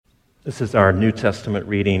This is our New Testament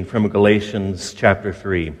reading from Galatians chapter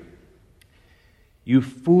 3. You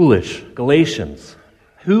foolish Galatians,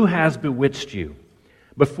 who has bewitched you?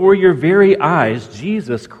 Before your very eyes,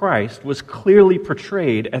 Jesus Christ was clearly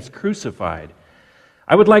portrayed as crucified.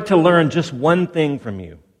 I would like to learn just one thing from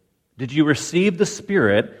you. Did you receive the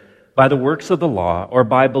Spirit by the works of the law or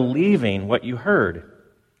by believing what you heard?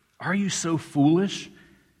 Are you so foolish?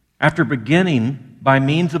 After beginning by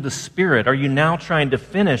means of the Spirit, are you now trying to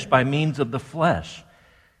finish by means of the flesh?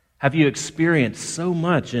 Have you experienced so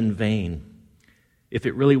much in vain, if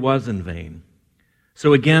it really was in vain?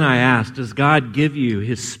 So again I ask, does God give you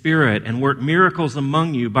His Spirit and work miracles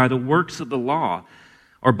among you by the works of the law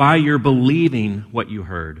or by your believing what you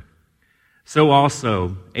heard? So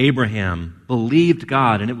also Abraham believed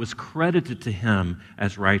God, and it was credited to him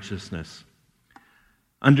as righteousness.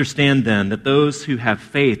 Understand then that those who have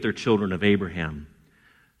faith are children of Abraham.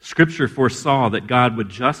 Scripture foresaw that God would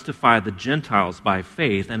justify the Gentiles by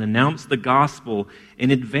faith and announce the gospel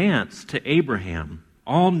in advance to Abraham.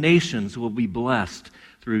 All nations will be blessed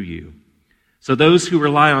through you. So those who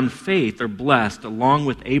rely on faith are blessed along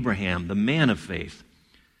with Abraham, the man of faith.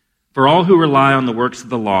 For all who rely on the works of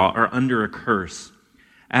the law are under a curse.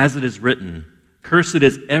 As it is written, "Cursed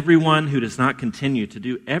is everyone who does not continue to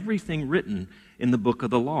do everything written in the book of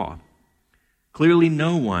the law." Clearly,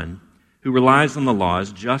 no one who relies on the law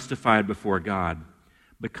is justified before God,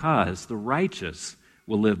 because the righteous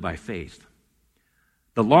will live by faith.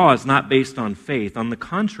 The law is not based on faith. On the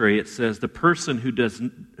contrary, it says the person who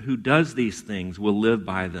does these things will live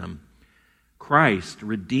by them. Christ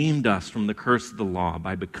redeemed us from the curse of the law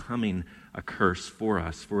by becoming a curse for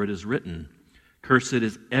us. For it is written, "Cursed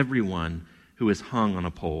is everyone who is hung on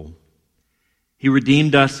a pole." He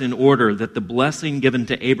redeemed us in order that the blessing given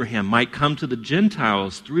to Abraham might come to the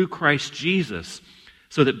Gentiles through Christ Jesus,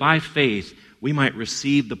 so that by faith we might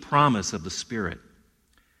receive the promise of the Spirit.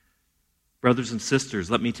 Brothers and sisters,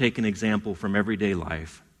 let me take an example from everyday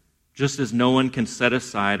life. Just as no one can set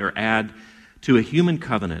aside or add to a human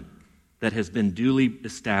covenant that has been duly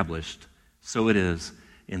established, so it is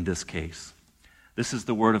in this case. This is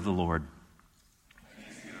the word of the Lord.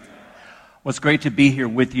 Well, it's great to be here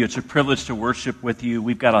with you. It's a privilege to worship with you.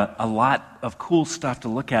 We've got a lot of cool stuff to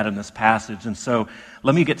look at in this passage, and so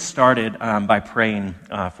let me get started by praying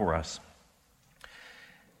for us.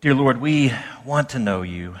 Dear Lord, we want to know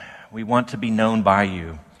you. We want to be known by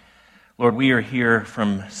you. Lord, we are here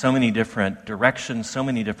from so many different directions, so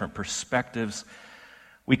many different perspectives.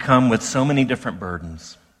 We come with so many different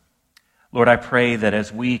burdens. Lord, I pray that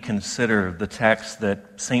as we consider the text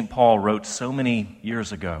that St. Paul wrote so many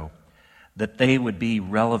years ago, that they would be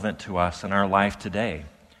relevant to us in our life today.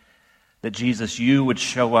 That Jesus, you would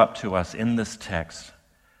show up to us in this text.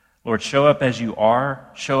 Lord, show up as you are.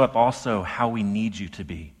 Show up also how we need you to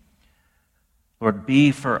be. Lord,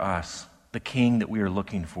 be for us the King that we are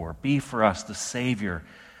looking for. Be for us the Savior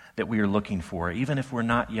that we are looking for, even if we're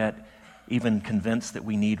not yet even convinced that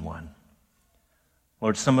we need one.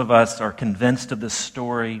 Lord, some of us are convinced of this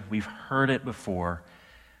story. We've heard it before.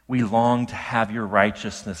 We long to have your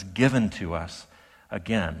righteousness given to us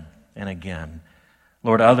again and again.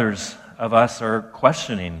 Lord, others of us are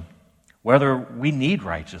questioning whether we need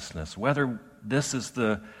righteousness, whether this is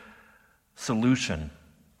the solution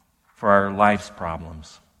for our life's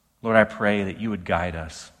problems. Lord, I pray that you would guide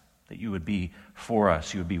us, that you would be for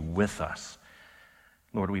us, you would be with us.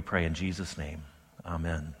 Lord, we pray in Jesus' name.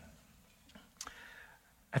 Amen.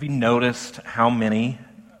 Have you noticed how many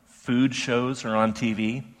food shows are on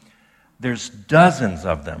TV? There's dozens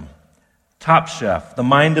of them. Top Chef, The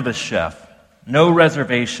Mind of a Chef, No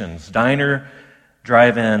Reservations, Diner,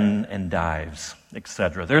 Drive-In, and Dives,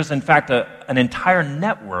 etc. There's, in fact, an entire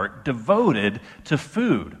network devoted to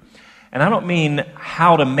food. And I don't mean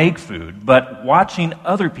how to make food, but watching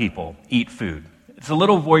other people eat food. It's a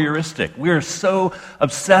little voyeuristic. We are so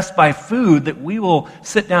obsessed by food that we will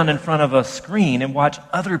sit down in front of a screen and watch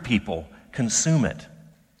other people consume it.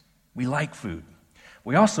 We like food.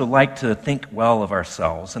 We also like to think well of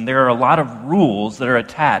ourselves, and there are a lot of rules that are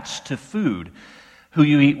attached to food. Who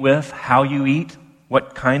you eat with, how you eat,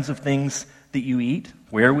 what kinds of things that you eat,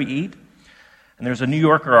 where we eat. And there's a New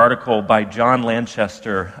Yorker article by John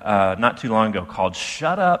Lanchester not too long ago called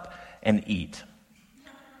 "Shut Up and Eat."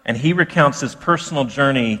 And he recounts his personal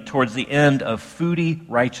journey towards the end of foodie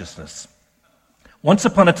righteousness. Once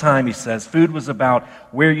upon a time, he says, food was about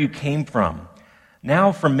where you came from.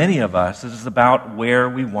 Now, for many of us, it is about where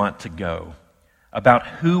we want to go, about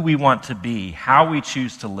who we want to be, how we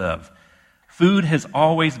choose to live. Food has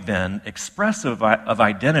always been expressive of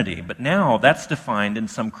identity, but now that's defined in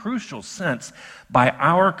some crucial sense by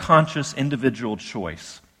our conscious individual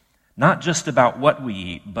choice. not just about what we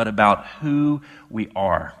eat, but about who we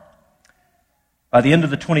are. By the end of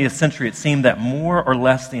the 20th century, it seemed that more or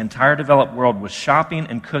less the entire developed world was shopping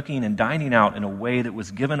and cooking and dining out in a way that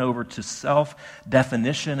was given over to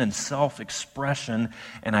self-definition and self-expression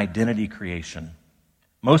and identity creation.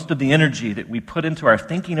 Most of the energy that we put into our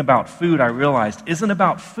thinking about food, I realized, isn't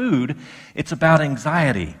about food, it's about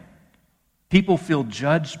anxiety. People feel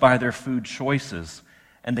judged by their food choices,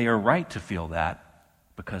 and they are right to feel that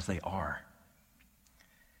because they are.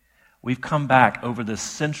 We've come back over this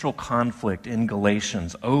central conflict in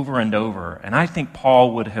Galatians over and over, and I think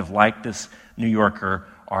Paul would have liked this New Yorker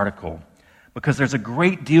article because there's a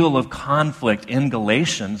great deal of conflict in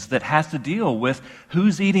Galatians that has to deal with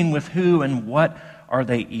who's eating with who and what are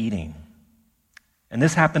they eating. And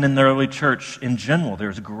this happened in the early church in general.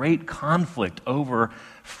 There's great conflict over,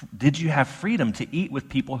 did you have freedom to eat with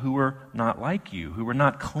people who were not like you, who were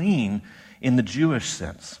not clean in the Jewish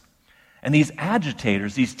sense? And these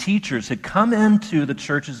agitators, these teachers, had come into the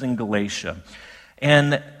churches in Galatia,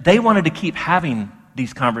 and they wanted to keep having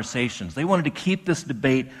these conversations. They wanted to keep this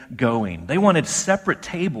debate going. They wanted separate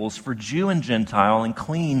tables for Jew and Gentile and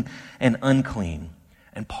clean and unclean.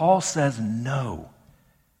 And Paul says, no.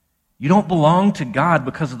 You don't belong to God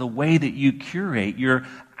because of the way that you curate your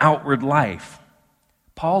outward life.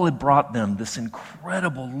 Paul had brought them this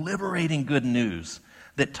incredible, liberating good news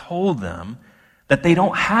that told them that they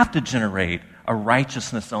don't have to generate a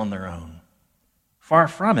righteousness on their own. Far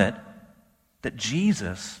from it, that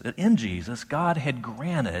in Jesus, God had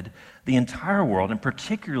granted the entire world, and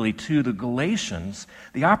particularly to the Galatians,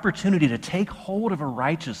 the opportunity to take hold of a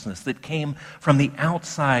righteousness that came from the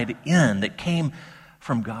outside in, that came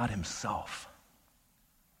from God Himself.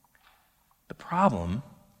 The problem,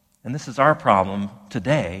 and this is our problem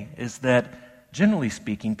today, is that generally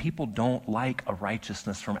speaking, people don't like a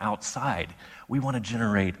righteousness from outside. We want to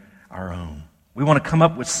generate our own. We want to come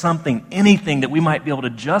up with something, anything that we might be able to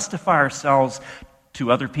justify ourselves to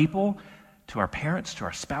other people, to our parents, to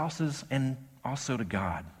our spouses, and also to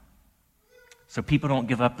God. So people don't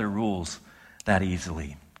give up their rules that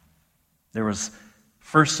easily. There was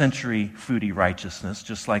first century foodie righteousness,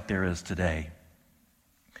 just like there is today.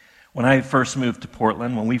 When we first moved to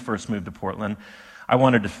Portland, I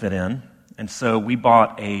wanted to fit in. And so we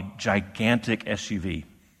bought a gigantic SUV.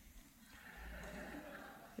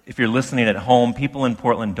 If you're listening at home, people in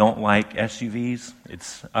Portland don't like SUVs.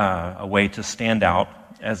 It's a way to stand out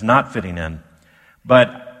as not fitting in.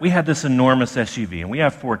 But we had this enormous SUV, and we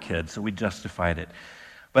have 4 kids, so we justified it.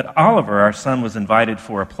 But Oliver, our son, was invited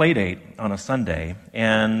for a play date on a Sunday,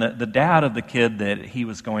 and the dad of the kid that he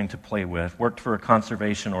was going to play with worked for a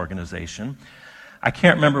conservation organization. I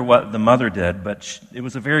can't remember what the mother did, but it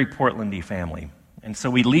was a very Portlandy family. And so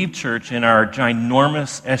we leave church in our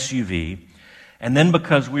ginormous SUV, and then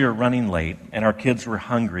because we were running late and our kids were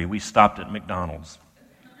hungry, we stopped at McDonald's.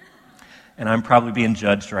 And I'm probably being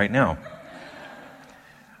judged right now.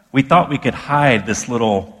 We thought we could hide this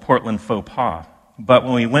little Portland faux pas, but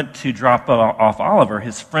when we went to drop off Oliver,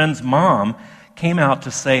 his friend's mom came out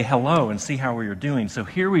to say hello and see how we were doing. So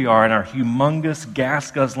here we are in our humongous,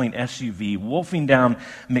 gas-guzzling SUV, wolfing down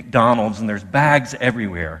McDonald's, and there's bags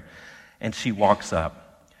everywhere. And she walks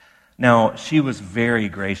up. Now, she was very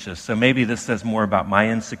gracious, so maybe this says more about my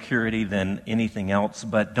insecurity than anything else,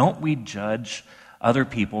 but don't we judge other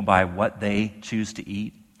people by what they choose to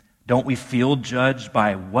eat? Don't we feel judged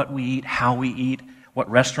by what we eat, how we eat, what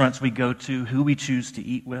restaurants we go to, who we choose to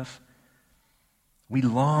eat with? We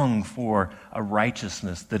long for a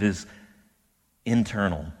righteousness that is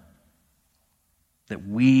internal, that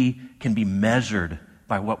we can be measured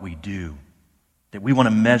by what we do, that we want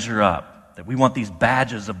to measure up, that we want these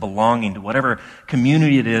badges of belonging to whatever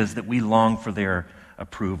community it is that we long for their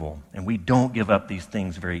approval. And we don't give up these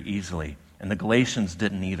things very easily. And the Galatians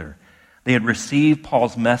didn't either. They had received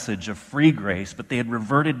Paul's message of free grace, but they had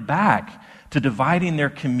reverted back to dividing their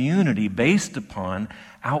community based upon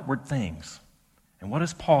outward things. And what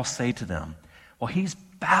does Paul say to them? Well, he's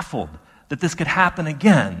baffled that this could happen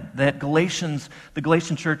again, that the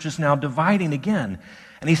Galatian church is now dividing again.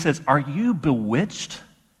 And he says, are you bewitched?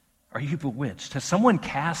 Are you bewitched? Has someone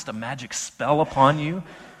cast a magic spell upon you?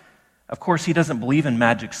 Of course, he doesn't believe in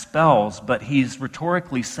magic spells, but he's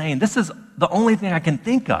rhetorically saying, this is the only thing I can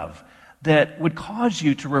think of that would cause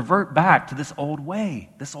you to revert back to this old way,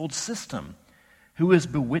 this old system. Who has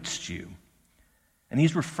bewitched you? And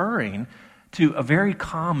he's referring to a very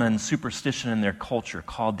common superstition in their culture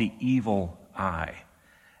called the evil eye.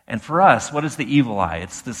 And for us, what is the evil eye?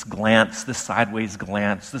 It's this glance, this sideways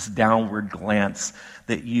glance, this downward glance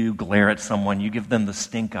that you glare at someone. You give them the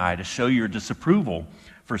stink eye to show your disapproval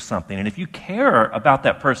for something. And if you care about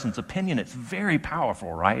that person's opinion, it's very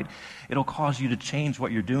powerful, right? It'll cause you to change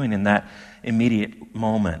what you're doing in that immediate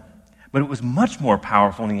moment. But it was much more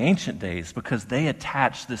powerful in the ancient days because they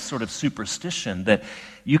attached this sort of superstition that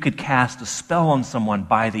you could cast a spell on someone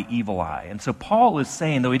by the evil eye. And so Paul is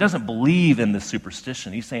saying, though he doesn't believe in this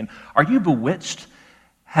superstition, he's saying, are you bewitched?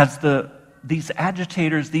 Has these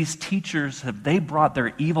agitators, these teachers, have they brought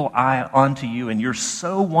their evil eye onto you and you're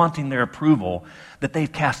so wanting their approval that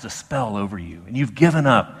they've cast a spell over you and you've given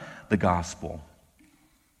up the gospel?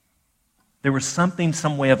 There was something,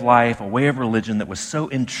 some way of life, a way of religion that was so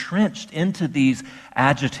entrenched into these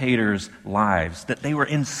agitators' lives that they were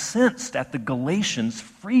incensed at the Galatians'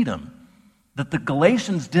 freedom, that the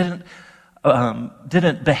Galatians didn't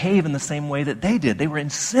behave in the same way that they did. They were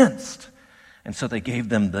incensed, and so they gave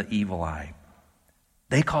them the evil eye.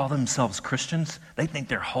 They call themselves Christians. They think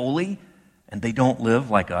they're holy, and they don't live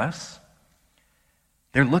like us.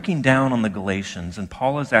 They're looking down on the Galatians, and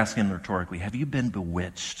Paul is asking rhetorically, have you been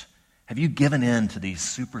bewitched? Have you given in to these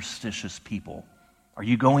superstitious people? Are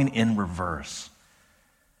you going in reverse?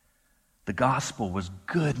 The gospel was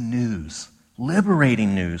good news,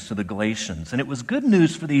 liberating news to the Galatians. And it was good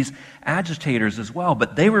news for these agitators as well,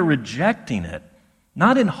 but they were rejecting it.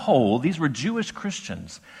 Not in whole, these were Jewish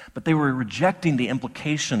Christians, but they were rejecting the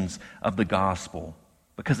implications of the gospel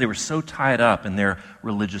because they were so tied up in their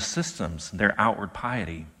religious systems, their outward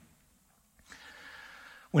piety.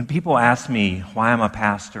 When people ask me why I'm a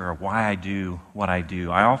pastor or why I do what I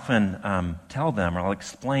do, I often tell them, or I'll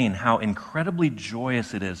explain how incredibly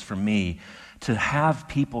joyous it is for me to have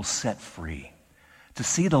people set free, to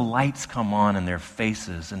see the lights come on in their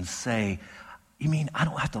faces and say, you mean I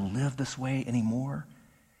don't have to live this way anymore?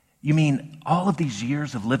 You mean all of these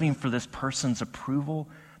years of living for this person's approval,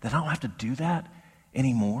 that I don't have to do that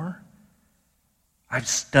anymore? I've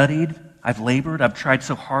studied, I've labored, I've tried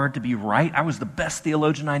so hard to be right. I was the best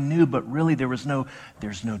theologian I knew, but really there's no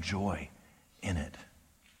joy in it.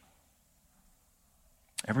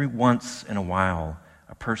 Every once in a while,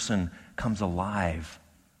 a person comes alive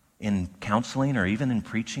in counseling or even in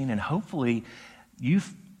preaching, and hopefully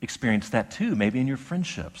you've experienced that too, maybe in your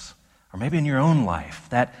friendships or maybe in your own life.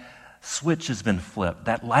 That switch has been flipped,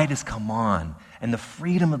 that light has come on, and the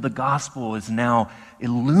freedom of the gospel is now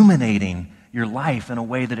illuminating your life in a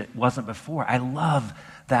way that it wasn't before. I love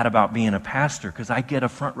that about being a pastor because I get a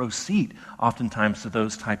front row seat oftentimes to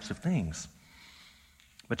those types of things.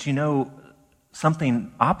 But you know,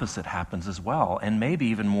 something opposite happens as well, and maybe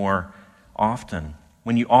even more often.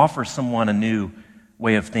 When you offer someone a new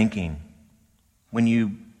way of thinking, when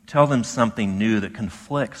you tell them something new that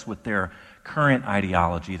conflicts with their current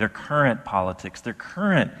ideology, their current politics, their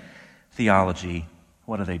current theology,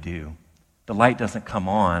 what do? The light doesn't come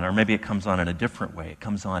on, or maybe it comes on in a different way. It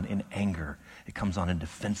comes on in anger. It comes on in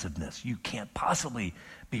defensiveness. You can't possibly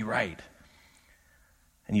be right.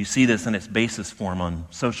 And you see this in its basis form on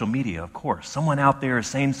social media, of course. Someone out there is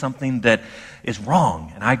saying something that is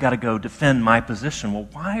wrong, and I got to go defend my position. Well,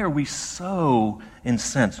 why are we so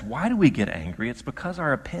incensed? Why do we get angry? It's because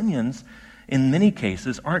our opinions, in many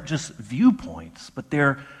cases, aren't just viewpoints, but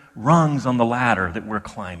they're rungs on the ladder that we're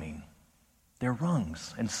climbing. They're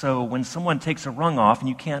rungs. And so when someone takes a rung off and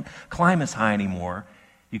you can't climb as high anymore,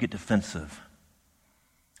 you get defensive.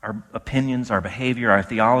 Our opinions, our behavior, our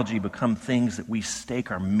theology become things that we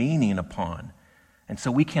stake our meaning upon. And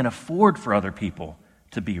so we can't afford for other people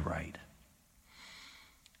to be right.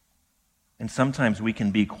 And sometimes we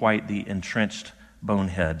can be quite the entrenched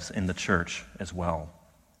boneheads in the church as well.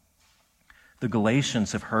 The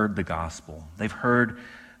Galatians have heard the gospel. They've heard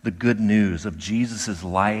the good news of Jesus'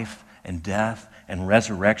 life and death and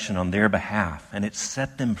resurrection on their behalf, and it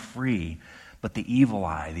set them free. But the evil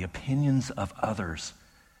eye, the opinions of others,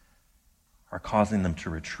 are causing them to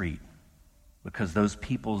retreat because those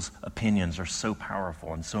people's opinions are so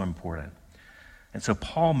powerful and so important. And so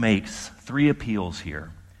Paul makes 3 appeals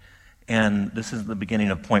here, and this is the beginning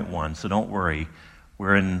of point 1, so don't worry.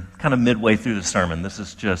 We're in kind of midway through the sermon. This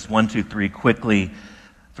is just 1, 2, 3, quickly,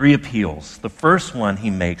 3 appeals. The first one he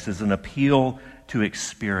makes is an appeal to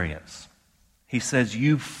experience. He says,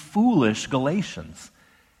 you foolish Galatians.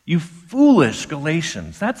 You foolish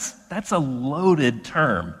Galatians. That's a loaded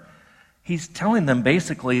term. He's telling them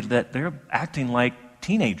basically that they're acting like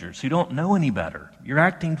teenagers who don't know any better. You're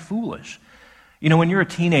acting foolish. You know, when you're a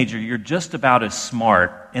teenager, you're just about as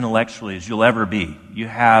smart intellectually as you'll ever be. You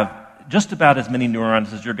have just about as many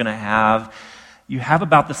neurons as you're going to have. You have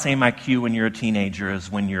about the same IQ when you're a teenager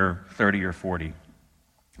as when you're 30 or 40.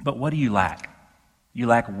 But what do you lack? You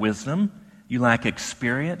lack wisdom, you lack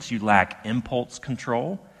experience, you lack impulse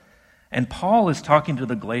control. And Paul is talking to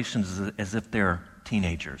the Galatians as if they're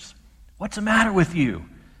teenagers. What's the matter with you?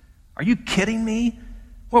 Are you kidding me?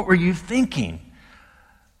 What were you thinking?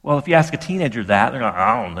 Well, if you ask a teenager that, they're like,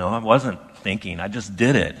 I don't know, I wasn't thinking, I just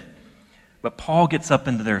did it. But Paul gets up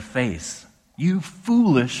into their face. You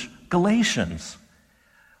foolish Galatians.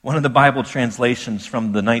 One of the Bible translations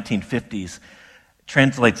from the 1950s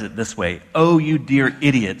translates it this way: oh, you dear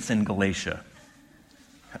idiots in Galatia.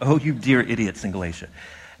 Oh, you dear idiots in Galatia.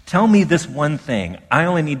 Tell me this one thing. I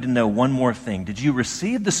only need to know one more thing. Did you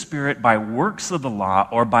receive the Spirit by works of the law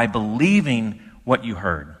or by believing what you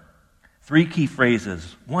heard? 3 key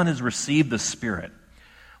phrases. One is receive the Spirit.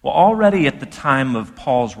 Well, already at the time of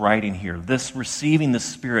Paul's writing here, this receiving the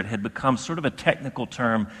Spirit had become sort of a technical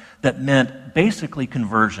term that meant basically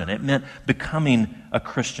conversion. It meant becoming a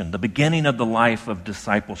Christian, the beginning of the life of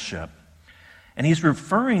discipleship. And he's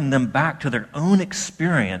referring them back to their own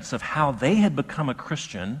experience of how they had become a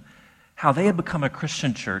Christian, how they had become a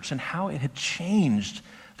Christian church, and how it had changed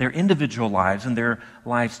their individual lives and their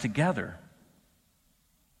lives together.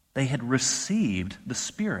 They had received the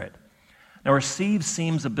Spirit. Now, receive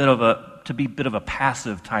seems to be a bit of a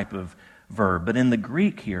passive type of verb, but in the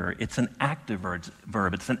Greek here, it's an active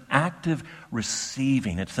verb. It's an active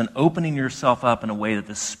receiving. It's an opening yourself up in a way that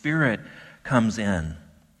the Spirit comes in.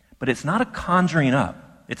 But it's not a conjuring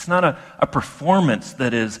up. It's not a performance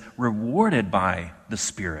that is rewarded by the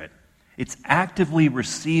Spirit. It's actively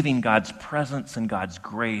receiving God's presence and God's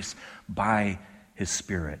grace by His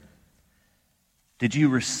Spirit. Did you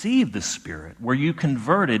receive the Spirit? Were you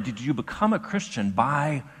converted? Did you become a Christian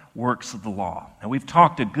by works of the law? Now, we've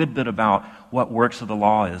talked a good bit about what works of the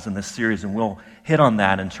law is in this series, and we'll hit on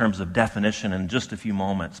that in terms of definition in just a few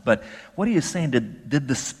moments. But what he is saying, did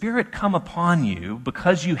the Spirit come upon you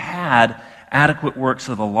because you had adequate works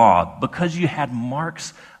of the law, because you had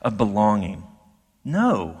marks of belonging?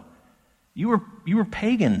 No. You were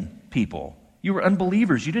pagan people. You were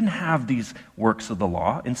unbelievers. You didn't have these works of the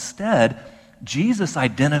law. Instead, Jesus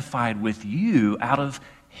identified with you out of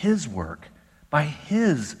His work, by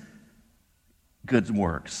His good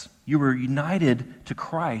works. You were united to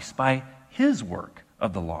Christ by His work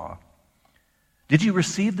of the law. Did you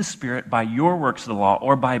receive the Spirit by your works of the law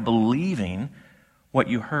or by believing what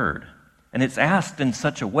you heard? And it's asked in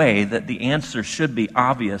such a way that the answer should be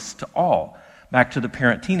obvious to all. Back to the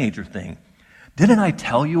parent-teenager thing. Didn't I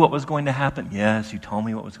tell you what was going to happen? Yes, you told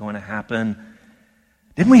me what was going to happen.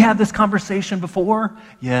 Didn't we have this conversation before?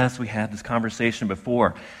 Yes, we had this conversation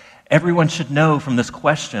before. Everyone should know from this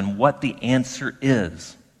question what the answer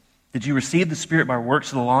is. Did you receive the Spirit by works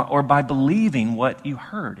of the law or by believing what you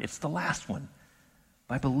heard? It's the last one.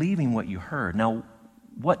 By believing what you heard. Now,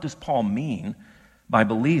 what does Paul mean by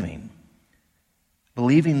believing?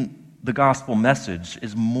 Believing the gospel message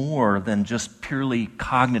is more than just purely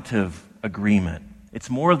cognitive agreement. It's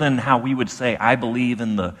more than how we would say, I believe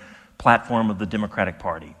in the platform of the Democratic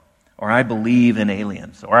Party, or I believe in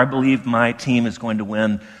aliens, or I believe my team is going to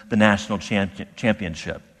win the national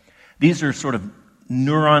championship. These are sort of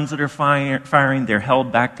neurons that are firing. They're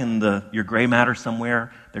held back in your gray matter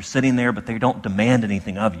somewhere. They're sitting there, but they don't demand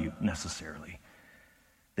anything of you necessarily.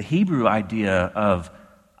 The Hebrew idea of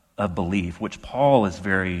belief, which Paul is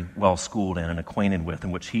very well schooled in and acquainted with,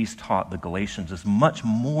 and which he's taught the Galatians, is much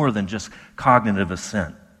more than just cognitive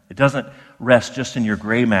assent. It doesn't rest just in your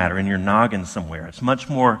gray matter, in your noggin somewhere. It's much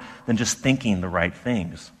more than just thinking the right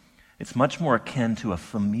things. It's much more akin to a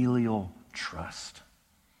familial trust.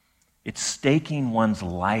 It's staking one's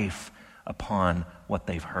life upon what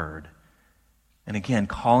they've heard. And again,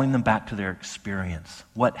 calling them back to their experience,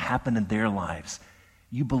 what happened in their lives.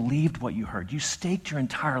 You believed what you heard. You staked your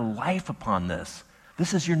entire life upon this.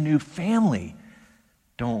 This is your new family.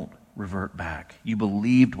 Don't revert back. You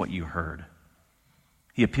believed what you heard.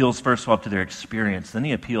 He appeals, first of all, to their experience. Then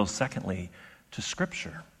he appeals, secondly, to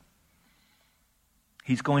Scripture.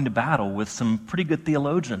 He's going to battle with some pretty good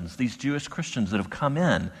theologians, these Jewish Christians that have come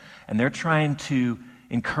in, and they're trying to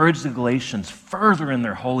encourage the Galatians further in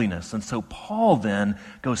their holiness. And so Paul then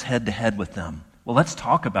goes head-to-head with them. Well, let's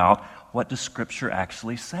talk about what does Scripture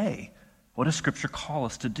actually say? What does Scripture call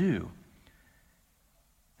us to do?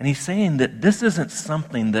 And he's saying that this isn't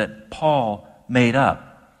something that Paul made up.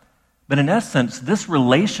 But in essence, this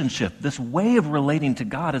relationship, this way of relating to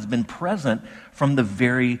God has been present from the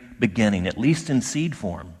very beginning, at least in seed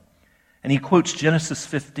form. And he quotes Genesis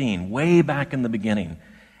 15, way back in the beginning.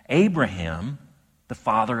 Abraham, the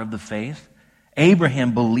father of the faith,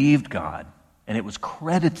 Abraham believed God, and it was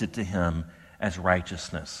credited to him as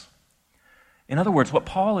righteousness. In other words, what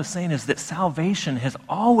Paul is saying is that salvation has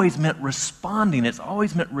always meant responding. It's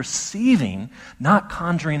always meant receiving, not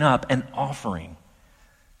conjuring up and offering.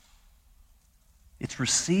 It's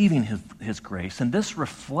receiving his grace. And this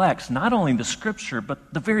reflects not only the Scripture,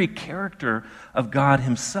 but the very character of God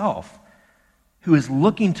himself, who is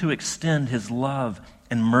looking to extend his love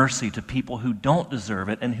and mercy to people who don't deserve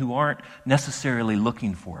it and who aren't necessarily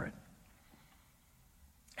looking for it.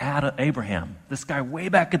 Abraham, this guy way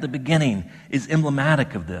back at the beginning, is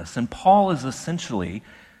emblematic of this. And Paul is essentially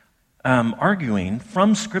arguing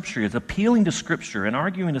from Scripture, is appealing to Scripture and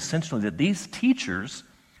arguing essentially that these teachers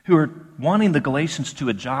who are wanting the Galatians to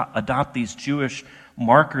adopt these Jewish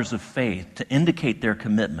markers of faith to indicate their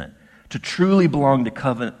commitment, to truly belong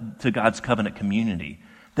to God's covenant community,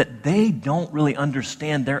 that they don't really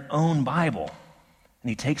understand their own Bible. And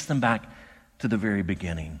he takes them back to the very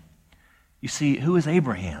beginning. You see, who is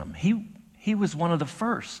Abraham? He was one of the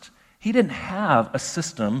first. He didn't have a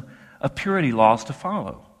system of purity laws to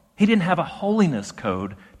follow. He didn't have a holiness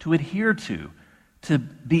code to adhere to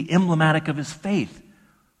be emblematic of his faith.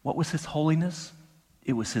 What was his holiness?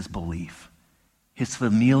 It was his belief, his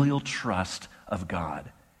familial trust of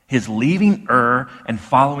God, his leaving Ur and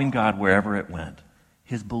following God wherever it went.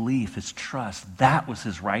 His belief, his trust, that was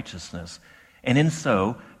his righteousness. And in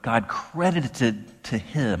so, God credited to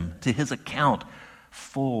him, to his account,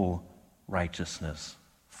 full righteousness,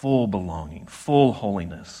 full belonging, full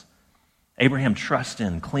holiness. Abraham trusts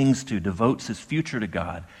in, clings to, devotes his future to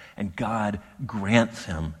God, and God grants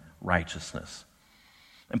him righteousness.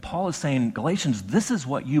 And Paul is saying, Galatians, this is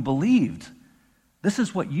what you believed. This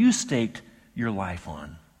is what you staked your life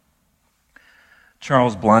on.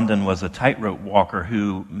 Charles Blondin was a tightrope walker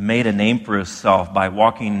who made a name for himself by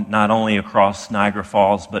walking not only across Niagara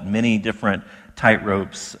Falls, but many different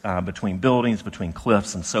tightropes between buildings, between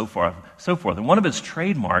cliffs, and so forth. And one of his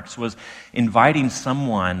trademarks was inviting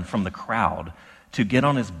someone from the crowd to get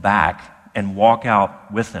on his back and walk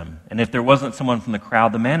out with him. And if there wasn't someone from the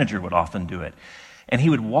crowd, the manager would often do it. And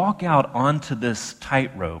he would walk out onto this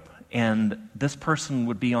tightrope, and this person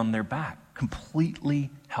would be on their back,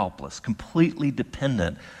 completely helpless, completely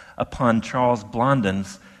dependent upon Charles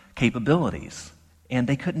Blondin's capabilities. And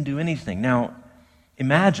they couldn't do anything. Now,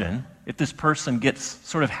 imagine if this person gets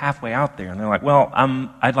sort of halfway out there, and they're like, well,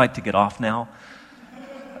 I'd like to get off now.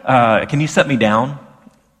 Can you set me down?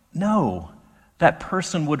 No, that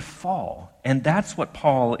person would fall. And that's what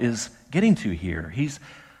Paul is getting to here. He's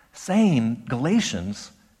saying,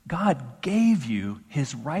 Galatians, God gave you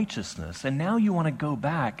his righteousness, and now you want to go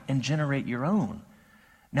back and generate your own.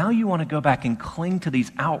 Now you want to go back and cling to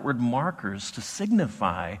these outward markers to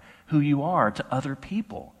signify who you are to other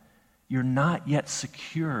people. You're not yet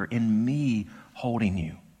secure in me holding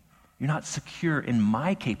you. You're not secure in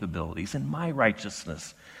my capabilities, in my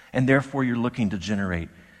righteousness, and therefore you're looking to generate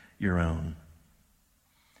your own.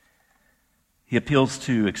 He appeals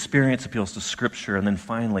to experience, appeals to Scripture, and then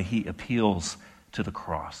finally he appeals to the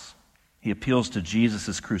cross. He appeals to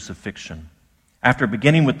Jesus' crucifixion. After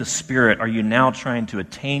beginning with the Spirit, are you now trying to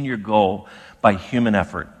attain your goal by human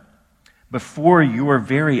effort? Before your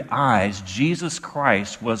very eyes, Jesus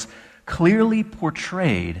Christ was clearly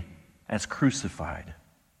portrayed as crucified.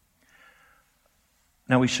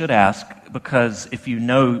 Now we should ask, because if you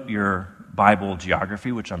know your Bible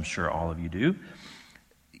geography, which I'm sure all of you do,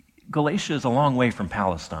 Galatia is a long way from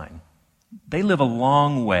Palestine. They live a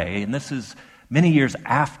long way, and this is many years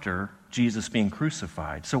after Jesus being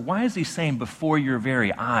crucified. So why is he saying before your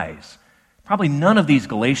very eyes? Probably none of these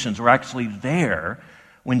Galatians were actually there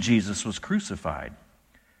when Jesus was crucified.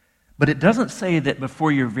 But it doesn't say that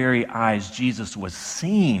before your very eyes Jesus was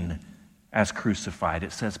seen as crucified.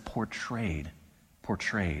 It says portrayed.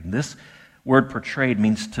 Portrayed. This word portrayed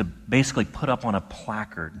means to basically put up on a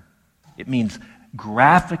placard. It means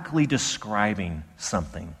graphically describing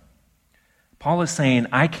something. Paul is saying,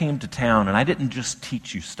 I came to town and I didn't just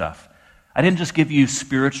teach you stuff. I didn't just give you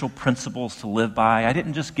spiritual principles to live by. I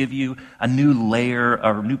didn't just give you a new layer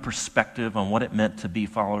or a new perspective on what it meant to be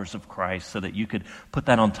followers of Christ so that you could put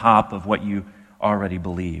that on top of what you already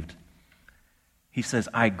believed. He says,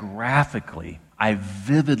 I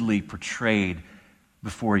vividly portrayed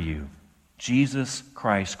before you Jesus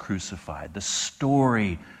Christ crucified, the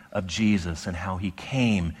story of Jesus and how he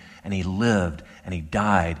came and he lived and he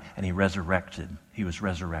died and he resurrected. He was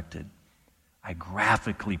resurrected. I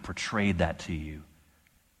graphically portrayed that to you.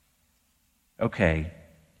 Okay,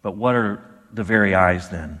 but what are the very eyes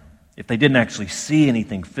then? If they didn't actually see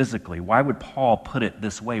anything physically, why would Paul put it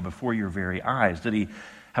this way, before your very eyes? Did he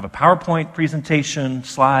have a PowerPoint presentation,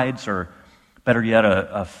 slides, or better yet,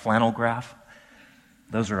 a flannel graph?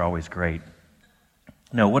 Those are always great.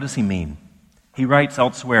 No, what does he mean? He writes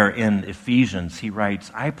elsewhere in Ephesians, he writes,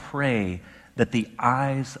 I pray that the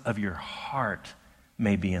eyes of your heart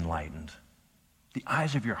may be enlightened. The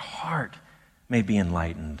eyes of your heart may be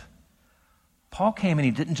enlightened. Paul came and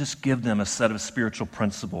he didn't just give them a set of spiritual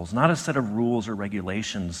principles, not a set of rules or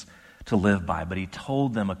regulations to live by, but he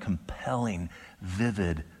told them a compelling,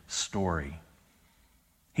 vivid story.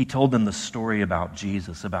 He told them the story about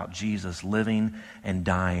Jesus living and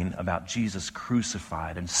dying, about Jesus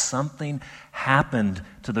crucified, and something happened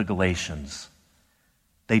to the Galatians.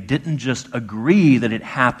 They didn't just agree that it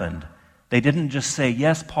happened. They didn't just say,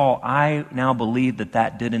 yes, Paul, I now believe that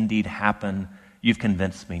that did indeed happen. You've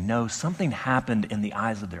convinced me. No, something happened in the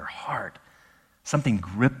eyes of their heart. Something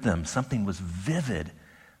gripped them. Something was vivid.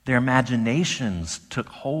 Their imaginations took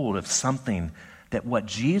hold of something that what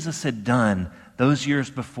Jesus had done those years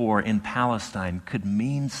before in Palestine could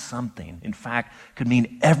mean something. In fact, could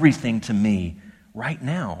mean everything to me right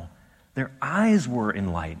now. Their eyes were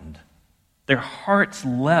enlightened. Their hearts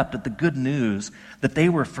leapt at the good news that they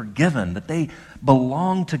were forgiven, that they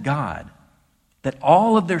belonged to God, that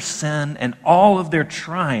all of their sin and all of their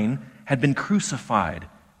trying had been crucified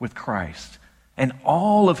with Christ, and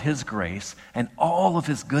all of his grace and all of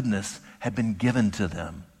his goodness had been given to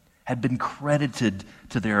them, had been credited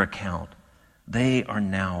to their account. They are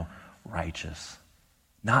now righteous,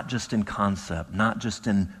 not just in concept, not just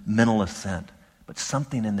in mental assent, but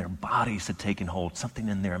something in their bodies had taken hold, something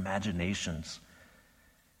in their imaginations.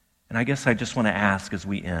 And I guess I just want to ask as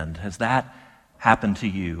we end, has that happened to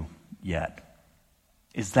you yet?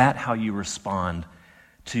 Is that how you respond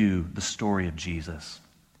to the story of Jesus?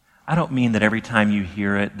 I don't mean that every time you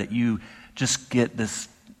hear it that you just get this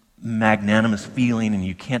magnanimous feeling and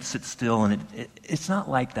you can't sit still, and it's not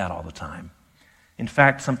like that all the time. In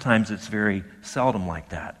fact, sometimes it's very seldom like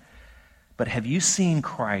that. But have you seen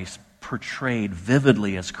Christ portrayed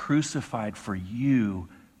vividly as crucified for you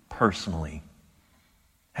personally?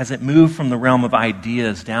 Has it moved from the realm of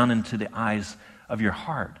ideas down into the eyes of your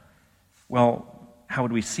heart? Well, how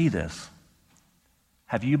would we see this?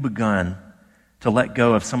 Have you begun to let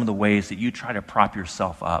go of some of the ways that you try to prop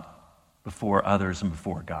yourself up before others and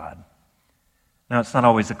before God? Now, it's not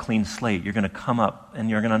always a clean slate. You're going to come up and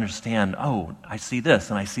you're going to understand, oh, I see this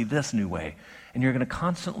and I see this new way. And you're going to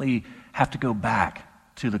constantly have to go back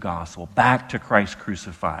to the gospel, back to Christ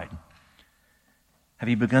crucified. Have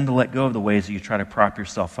you begun to let go of the ways that you try to prop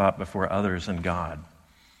yourself up before others and God?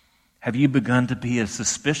 Have you begun to be as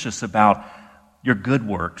suspicious about your good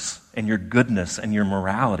works and your goodness and your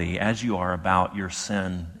morality as you are about your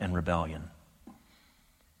sin and rebellion?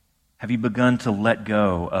 Have you begun to let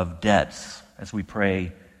go of debts as we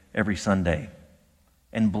pray every Sunday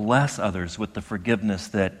and bless others with the forgiveness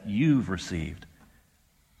that you've received?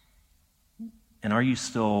 And are you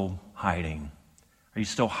still hiding? Are you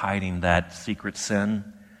still hiding that secret sin,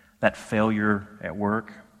 that failure at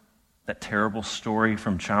work, that terrible story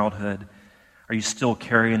from childhood? Are you still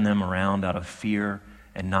carrying them around out of fear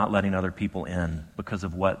and not letting other people in because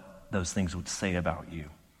of what those things would say about you?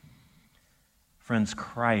 Friends,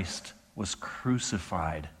 Christ was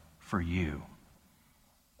crucified for you.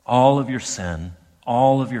 All of your sin,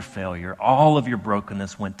 all of your failure, all of your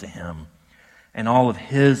brokenness went to him. And all of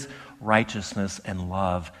his righteousness and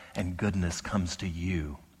love and goodness comes to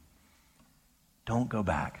you. Don't go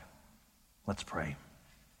back. Let's pray.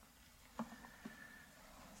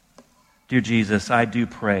 Dear Jesus, I do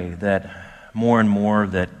pray that more and more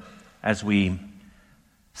that as we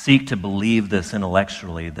seek to believe this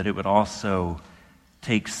intellectually, that it would also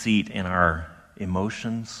take seat in our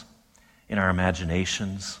emotions, in our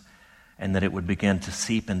imaginations, and that it would begin to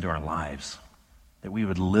seep into our lives, that we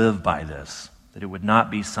would live by this, that it would not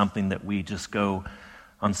be something that we just go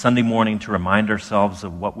on Sunday morning to remind ourselves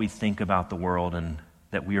of what we think about the world and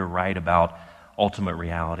that we are right about ultimate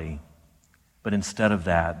reality. But instead of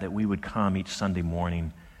that, that we would come each Sunday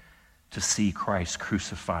morning to see Christ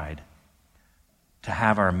crucified, to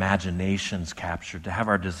have our imaginations captured, to have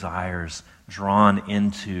our desires drawn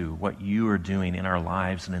into what you are doing in our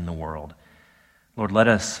lives and in the world. Lord, let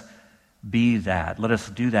us be that. Let us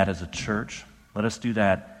do that as a church. Let us do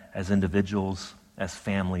that as individuals, as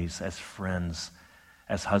families, as friends,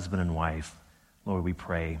 as husband and wife. Lord, we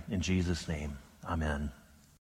pray in Jesus' name. Amen.